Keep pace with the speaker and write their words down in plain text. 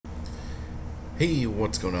Hey,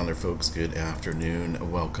 what's going on there, folks? Good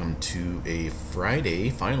afternoon. Welcome to a Friday,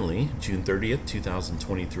 finally, June 30th,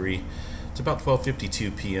 2023. It's about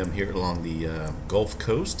 12:52 p.m. here along the Gulf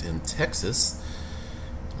Coast in Texas.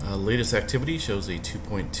 Latest activity shows a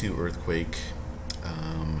 2.2 earthquake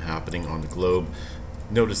happening on the globe.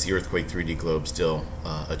 Notice the earthquake 3D globe still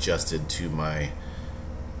adjusted to my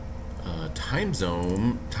time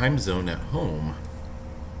zone at home.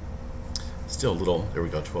 Still a little. There we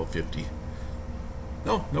go. 12:50.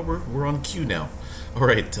 No, we're on cue now. All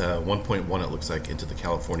right, 1.1 it looks like into the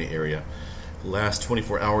California area. Last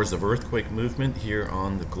 24 hours of earthquake movement here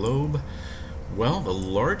on the globe. Well, the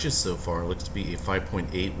largest so far looks to be a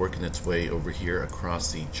 5.8 working its way over here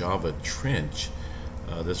across the Java Trench.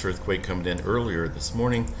 This earthquake coming in earlier this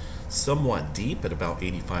morning, somewhat deep at about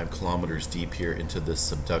 85 kilometers deep here into this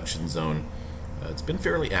subduction zone. It's been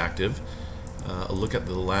fairly active. A look at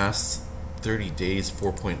the last 30 days,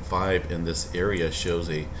 4.5 in this area shows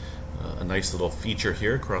a nice little feature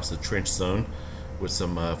here across the trench zone with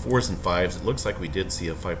some 4s and 5s. It looks like we did see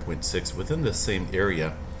a 5.6 within the same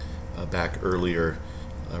area back earlier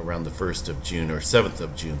around the 1st of June, or 7th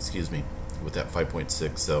of June, excuse me, with that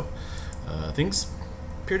 5.6. So things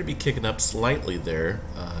appear to be kicking up slightly there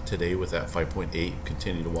today with that 5.8.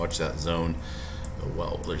 Continue to watch that zone.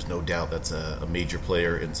 Well, there's no doubt that's a major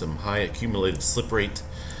player in some high accumulated slip rate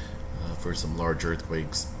for some large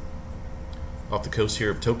earthquakes. Off the coast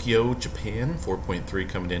here of Tokyo, Japan, 4.3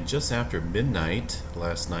 coming in just after midnight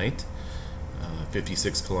last night.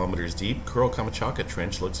 56 kilometers deep. Kuril-Kamchatka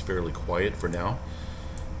Trench looks fairly quiet for now.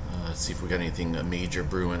 Let's see if we got anything major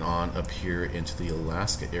brewing on up here into the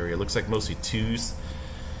Alaska area. Looks like mostly 2s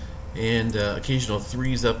and occasional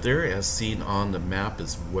 3s up there, as seen on the map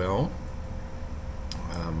as well.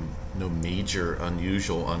 No major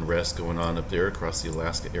unusual unrest going on up there across the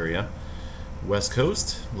Alaska area. West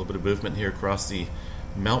Coast, a little bit of movement here across the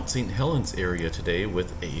Mount St. Helens area today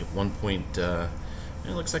with a it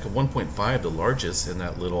looks like a 1.5, the largest in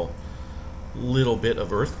that little bit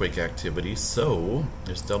of earthquake activity. So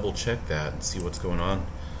just double check that and see what's going on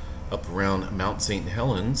up around Mount St.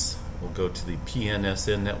 Helens. We'll go to the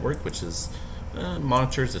PNSN network, which is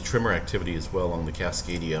monitors the tremor activity as well along the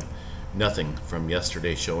Cascadia. Nothing from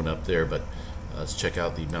yesterday showing up there, but let's check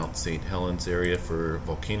out the Mount St. Helens area for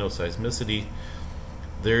volcano seismicity.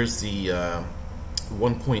 There's the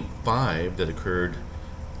 1.5 that occurred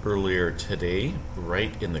earlier today,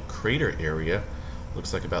 right in the crater area.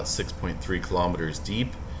 Looks like about 6.3 kilometers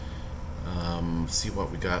deep. See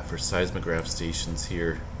what we got for seismograph stations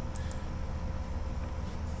here.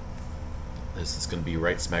 This is going to be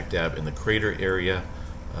right smack dab in the crater area.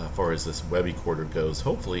 As far as this Webby quarter goes,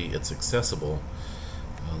 hopefully it's accessible.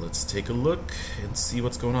 Let's take a look and see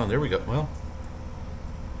what's going on. There we go. Well,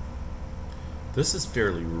 this is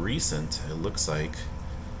fairly recent, it looks like.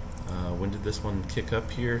 When did this one kick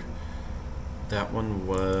up here? That one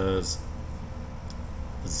was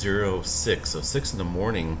 06, so 6 in the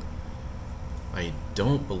morning. I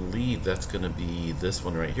don't believe that's going to be this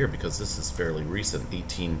one right here, because this is fairly recent,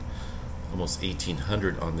 almost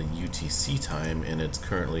 1800 on the UTC time, and it's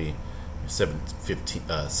currently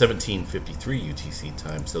 1753 UTC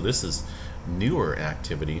time. So this is newer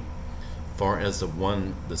activity. Far as the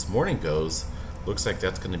one this morning goes, looks like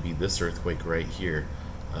that's going to be this earthquake right here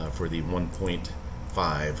for the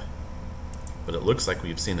 1.5. But it looks like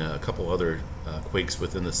we've seen a couple other quakes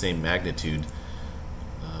within the same magnitude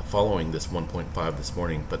following this 1.5 this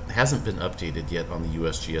morning, but hasn't been updated yet on the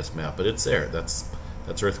USGS map. But it's there. That's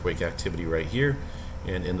earthquake activity right here,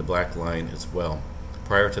 and in the black line as well.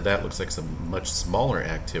 Prior to that, looks like some much smaller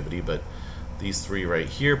activity, but these three right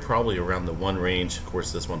here, probably around the 1 range. Of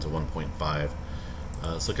course, this one's a 1.5.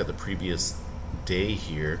 Let's look at the previous day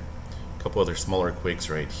here. A couple other smaller quakes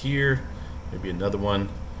right here. Maybe another one.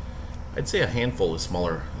 I'd say a handful of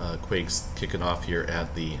smaller quakes kicking off here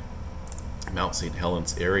at the Mount St.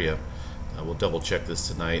 Helens area. We'll double check this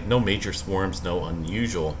tonight. No major swarms, no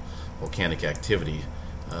unusual volcanic activity.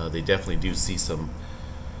 They definitely do see some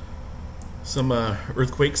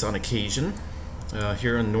earthquakes on occasion.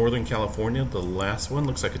 Here in Northern California, the last one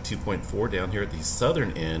looks like a 2.4 down here at the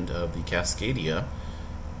southern end of the Cascadia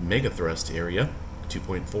megathrust area.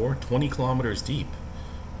 2.4, 20 kilometers deep.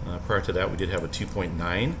 Prior to that, we did have a 2.9,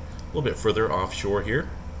 a little bit further offshore here,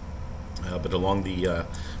 but along the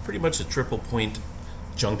pretty much the Triple Point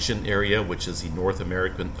Junction area, which is the North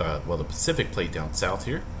American, the Pacific plate down south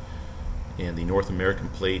here, and the North American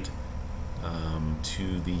plate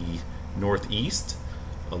to the northeast,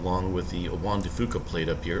 along with the Juan de Fuca plate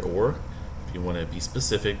up here, or if you want to be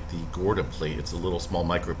specific, the Gorda plate. It's a little small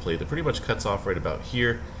microplate that pretty much cuts off right about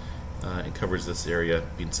here and covers this area,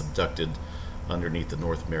 being subducted underneath the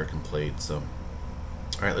North American plate. So,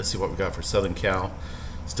 all right, let's see what we got for Southern Cal.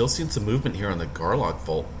 Still seeing some movement here on the Garlock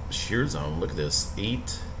fault shear zone. Look at this,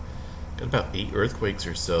 got about 8 earthquakes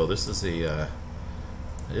or so. This is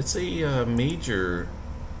it's a major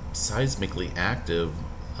seismically active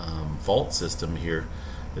fault system here.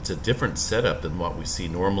 It's a different setup than what we see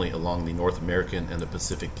normally along the North American and the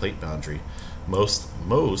Pacific plate boundary.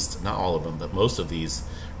 Most, not all of them, but most of these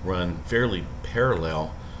run fairly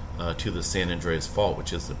parallel to the San Andreas Fault,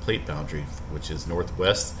 which is the plate boundary, which is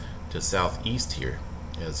northwest to southeast here.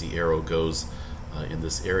 As the arrow goes in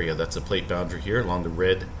this area, that's a plate boundary here along the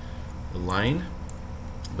red line.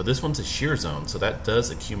 But this one's a shear zone, so that does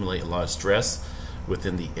accumulate a lot of stress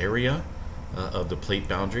within the area of the plate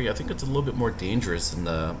boundary. I think it's a little bit more dangerous than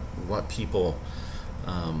what people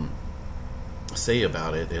say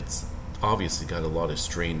about it. It's obviously got a lot of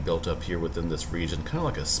strain built up here within this region, kind of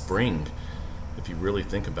like a spring. If you really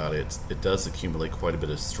think about it, it does accumulate quite a bit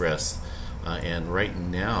of stress. And right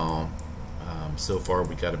now, so far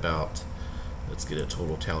we got about, let's get a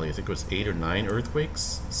total tally, I think it was 8 or 9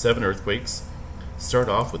 earthquakes, 7 earthquakes. Start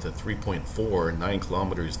off with a 3.4, 9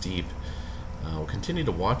 kilometers deep. We'll continue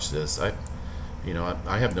to watch this. I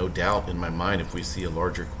have no doubt in my mind if we see a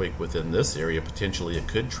larger quake within this area, potentially it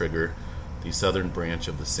could trigger the southern branch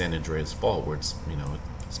of the San Andreas Fault, where it's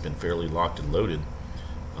been fairly locked and loaded.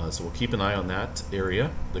 So we'll keep an eye on that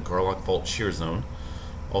area, the Garlock Fault shear zone.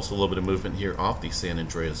 Also a little bit of movement here off the San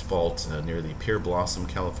Andreas Fault near the Pear Blossom,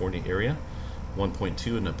 California area,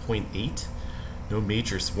 1.2 and a 0.8. No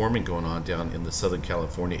major swarming going on down in the Southern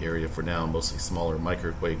California area for now, mostly smaller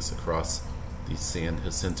microquakes across the San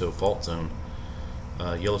Jacinto Fault zone.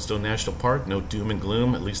 Yellowstone National Park, no doom and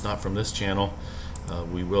gloom, at least not from this channel.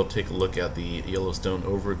 We will take a look at the Yellowstone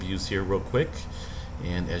overviews here real quick.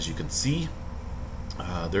 And as you can see,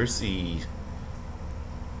 there's this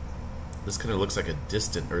kind of looks like a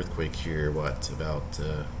distant earthquake here, about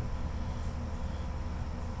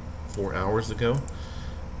 4 hours ago.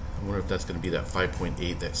 I wonder if that's going to be that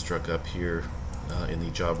 5.8 that struck up here in the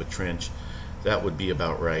Java Trench. That would be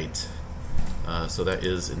about right. So that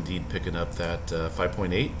is indeed picking up that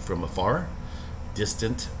 5.8 from afar,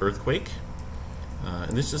 distant earthquake.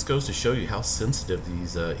 And this just goes to show you how sensitive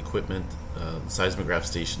these equipment, seismograph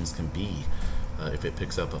stations can be if it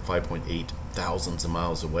picks up a 5.8 thousands of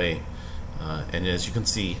miles away. And as you can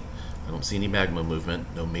see, I don't see any magma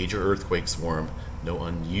movement, no major earthquake swarm, no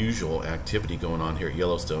unusual activity going on here at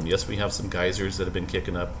Yellowstone. Yes, we have some geysers that have been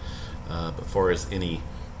kicking up, but as far as any,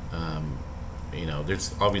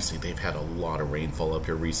 there's obviously they've had a lot of rainfall up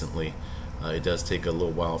here recently. It does take a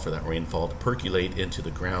little while for that rainfall to percolate into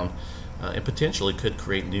the ground, and potentially could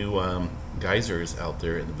create new geysers out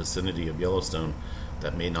there in the vicinity of Yellowstone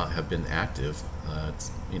that may not have been active.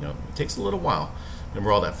 It takes a little while.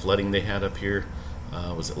 Remember all that flooding they had up here?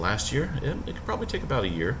 Was it last year? It could probably take about a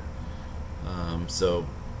year. So,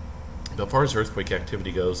 as far as earthquake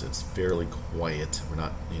activity goes, it's fairly quiet. We're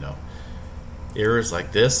not, errors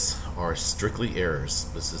like this are strictly errors.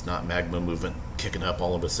 This is not magma movement kicking up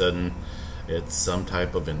all of a sudden. It's some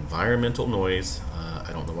type of environmental noise.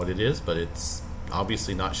 I don't know what it is, but it's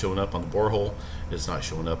obviously not showing up on the borehole. It's not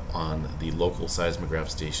showing up on the local seismograph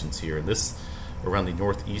stations here. And this, around the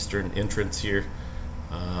northeastern entrance here,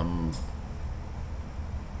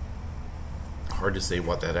 hard to say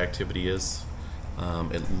what that activity is.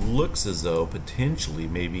 It looks as though potentially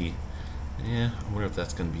maybe, I wonder if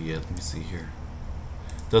that's going to be it. Let me see here.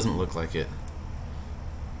 Doesn't look like it.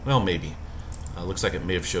 Well, maybe. Looks like it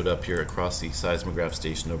may have showed up here across the seismograph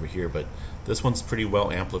station over here, but this one's pretty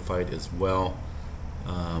well amplified as well.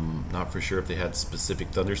 Not for sure if they had specific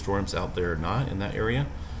thunderstorms out there or not in that area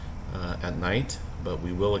at night, but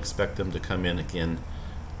we will expect them to come in again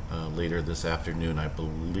later this afternoon, I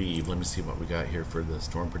believe. Let me see what we got here for the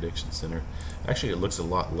Storm Prediction Center. Actually, it looks a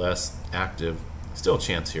lot less active. Still a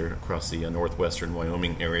chance here across the northwestern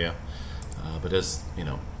Wyoming area, but as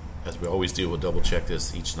we always do, we'll double check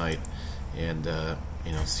this each night and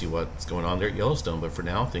see what's going on there at Yellowstone. But for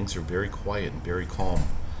now, things are very quiet and very calm.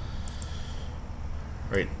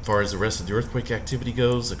 All right, as far as the rest of the earthquake activity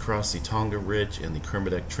goes, across the Tonga Ridge and the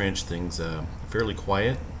Kermadec Trench, things fairly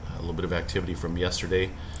quiet. A little bit of activity from yesterday.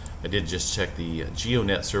 I did just check the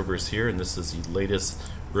GeoNet servers here, and this is the latest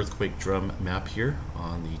earthquake drum map here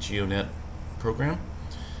on the GeoNet program.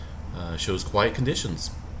 Shows quiet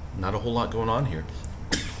conditions. Not a whole lot going on here.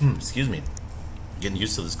 Excuse me. Getting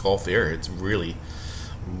used to this Gulf air. It's really,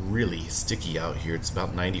 really sticky out here. It's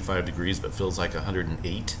about 95 degrees, but feels like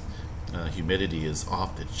 108. Humidity is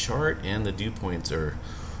off the chart, and the dew points are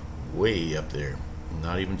way up there. I'm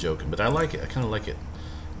not even joking, but I like it. I kind of like it.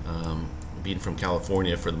 being from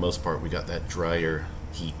California, for the most part, we got that drier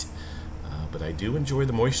heat. But I do enjoy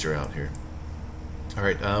the moisture out here. All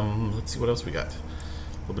right, let's see what else we got. A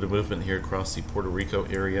little bit of movement here across the Puerto Rico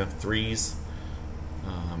area. Threes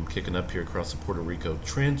kicking up here across the Puerto Rico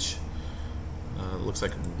Trench. Looks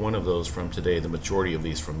like one of those from today, the majority of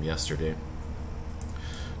these from yesterday.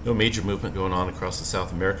 No major movement going on across the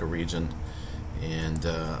South America region. And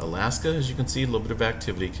Alaska, as you can see, a little bit of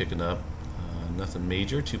activity kicking up. Nothing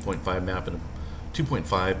major.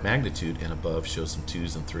 2.5 magnitude and above shows some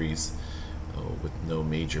 2s and 3s with no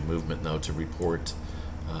major movement now to report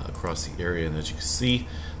across the area. And as you can see,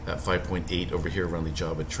 that 5.8 over here around the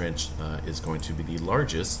Java Trench is going to be the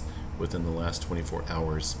largest within the last 24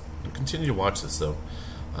 hours. We'll continue to watch this though.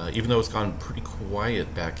 Even though it's gone pretty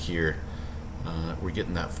quiet back here, we're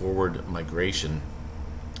getting that forward migration.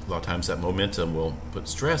 A lot of times that momentum will put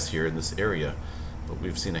stress here in this area, but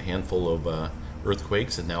we've seen a handful of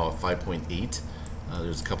earthquakes and now a 5.8.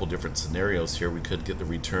 There's a couple different scenarios here. We could get the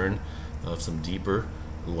return of some deeper,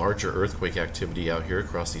 larger earthquake activity out here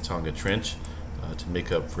across the Tonga Trench to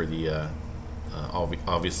make up for the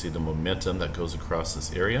obviously the momentum that goes across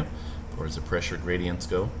this area, or as the pressure gradients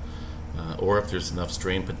go, or if there's enough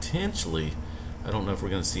strain potentially. I don't know if we're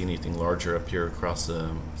going to see anything larger up here across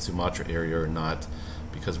the Sumatra area or not,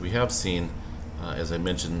 because we have seen, as I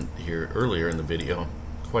mentioned here earlier in the video,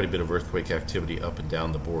 quite a bit of earthquake activity up and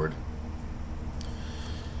down the board.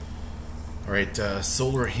 All right,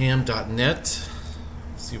 solarham.net.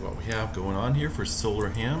 See what we have going on here for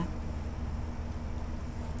Solarham.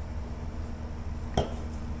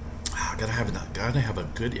 Gotta have a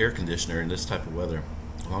good air conditioner in this type of weather,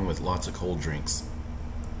 along with lots of cold drinks.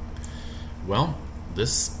 Well,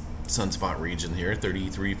 this sunspot region here,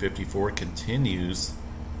 3354, continues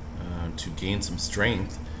to gain some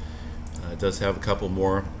strength. It does have a couple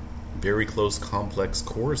more very close complex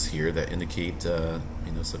cores here that indicate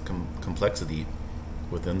some complexity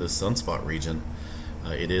within the sunspot region.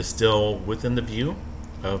 It is still within the view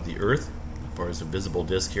of the Earth as far as the visible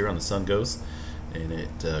disk here on the sun goes, and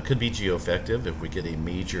it could be geo-effective if we get a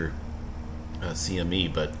major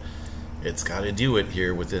CME, but it's got to do it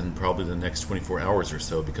here within probably the next 24 hours or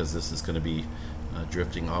so, because this is going to be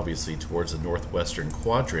drifting obviously towards the northwestern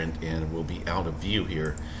quadrant and will be out of view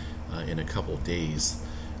here in a couple days.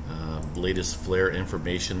 Latest flare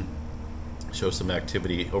information shows some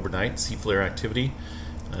activity overnight, sea flare activity.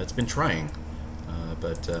 It's been trying,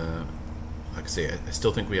 but like I say, I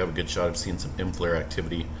still think we have a good shot of seeing some M flare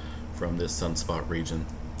activity from this sunspot region.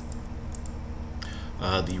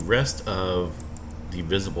 The rest of the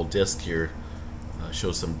visible disk here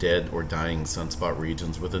shows some dead or dying sunspot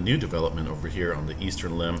regions, with a new development over here on the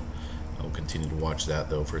eastern limb. I'll continue to watch that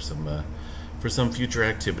though for some future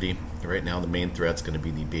activity. Right now the main threat's going to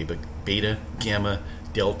be the beta gamma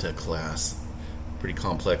delta class. Pretty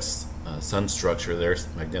complex sun structure there,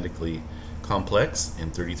 magnetically complex,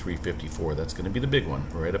 in 3354. That's going to be the big one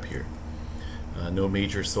right up here. No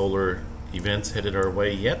major solar events headed our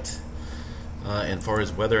way yet. And far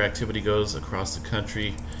as weather activity goes across the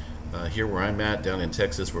country, here where I'm at down in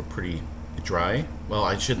Texas, we're pretty dry. Well,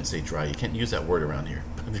 I shouldn't say dry. You can't use that word around here.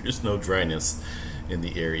 There's no dryness in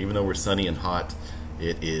the air. Even though we're sunny and hot,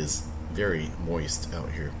 it is very moist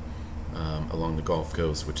out here along the Gulf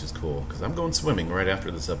Coast, which is cool because I'm going swimming right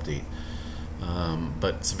after this update.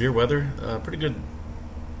 But severe weather, pretty good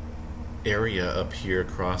area up here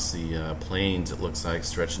across the plains, it looks like,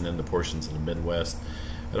 stretching into portions of the Midwest.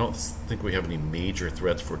 I don't think we have any major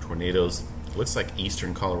threats for tornadoes. It looks like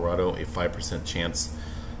eastern Colorado, a 5% chance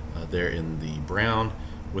there in the brown,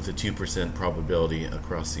 with a 2% probability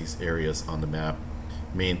across these areas on the map.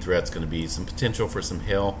 Main threat's going to be some potential for some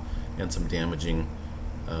hail and some damaging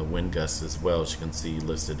wind gusts as well, as you can see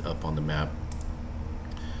listed up on the map.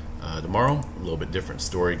 Tomorrow, a little bit different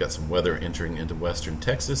story. Got some weather entering into western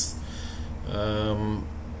Texas.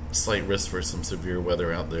 Slight risk for some severe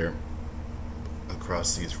weather out there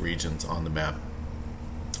across these regions on the map.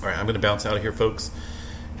 All right, I'm going to bounce out of here, folks.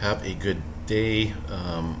 Have a good day.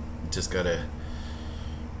 Just got to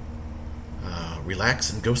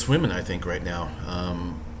relax and go swimming, I think, right now.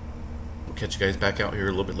 We'll catch you guys back out here a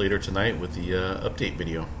little bit later tonight with the update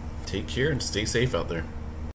video. Take care and stay safe out there.